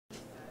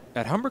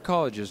At Humber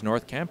College's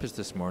North Campus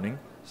this morning,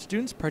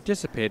 students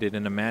participated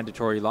in a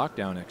mandatory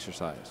lockdown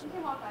exercise.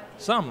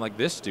 Some, like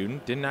this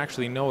student, didn't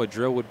actually know a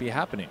drill would be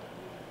happening.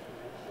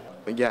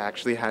 Yeah, I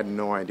actually had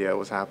no idea it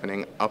was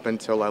happening up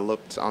until I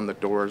looked on the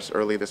doors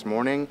early this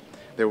morning.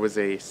 There was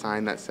a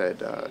sign that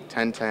said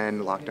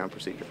 1010 lockdown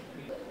procedure.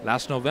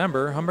 Last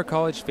November, Humber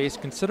College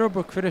faced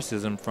considerable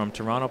criticism from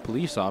Toronto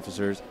police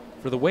officers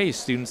for the way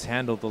students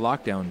handled the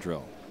lockdown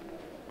drill.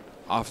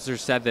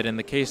 Officers said that in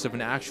the case of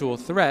an actual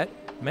threat,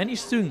 many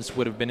students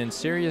would have been in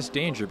serious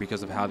danger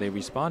because of how they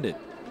responded.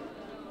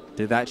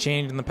 Did that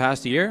change in the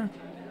past year?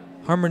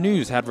 Humber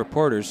News had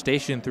reporters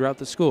stationed throughout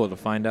the school to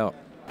find out.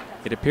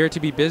 It appeared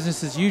to be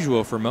business as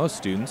usual for most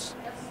students,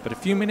 but a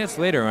few minutes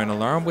later an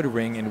alarm would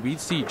ring and we'd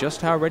see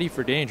just how ready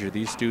for danger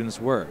these students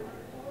were.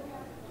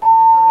 Your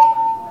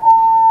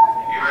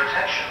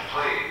attention,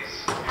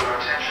 please. Your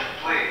attention,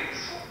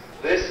 please.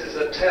 This is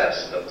a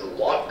test of the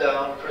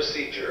lockdown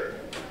procedure.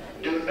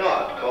 Do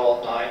not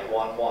call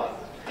 911.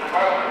 The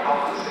Department of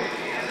Public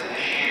Safety has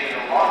initiated a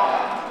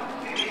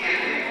lockdown.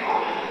 Immediately go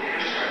to the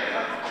nearest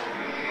area where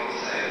you feel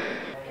safe.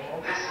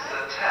 This is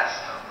a test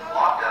of the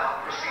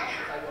lockdown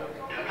procedure.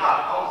 Do not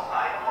call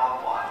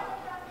 911.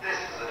 This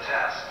is a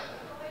test.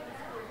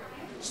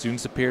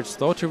 Students appeared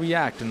slow to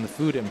react in the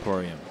food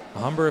emporium. A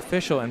Humber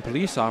official and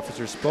police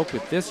officer spoke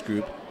with this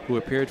group, who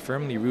appeared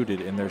firmly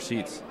rooted in their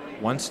seats.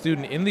 One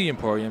student in the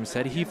emporium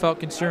said he felt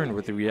concerned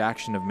with the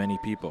reaction of many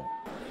people.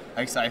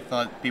 I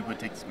thought people would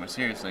take this more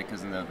seriously,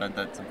 because in the event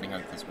that something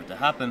like this were to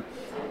happen,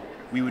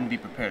 we wouldn't be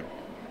prepared,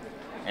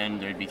 and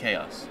there'd be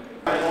chaos.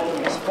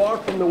 As far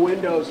from the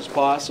windows as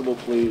possible,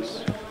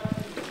 please.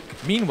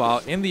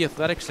 Meanwhile, in the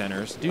athletic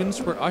center,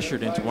 students were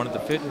ushered into one of the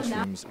fitness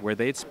rooms where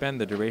they'd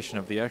spend the duration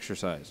of the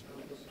exercise.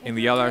 In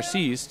the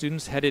LRCs,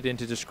 students headed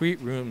into discrete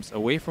rooms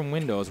away from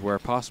windows where a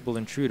possible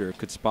intruder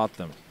could spot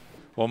them.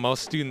 While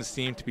most students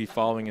seemed to be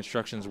following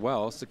instructions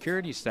well,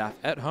 security staff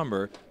at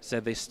Humber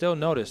said they still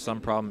noticed some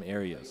problem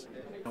areas.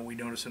 We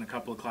noticed in a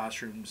couple of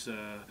classrooms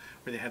where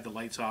they had the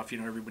lights off,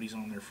 everybody's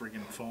on their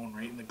friggin' phone,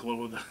 right, in the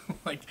glow of the,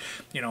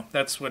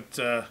 that's what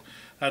a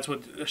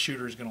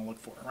shooter is going to look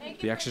for.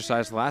 The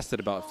exercise lasted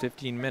about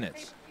 15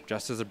 minutes.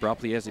 Just as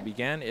abruptly as it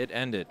began, it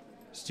ended.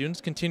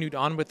 Students continued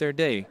on with their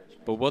day,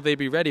 but will they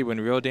be ready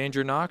when real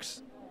danger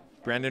knocks?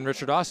 Brandon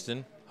Richard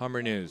Austin,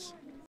 Humber News.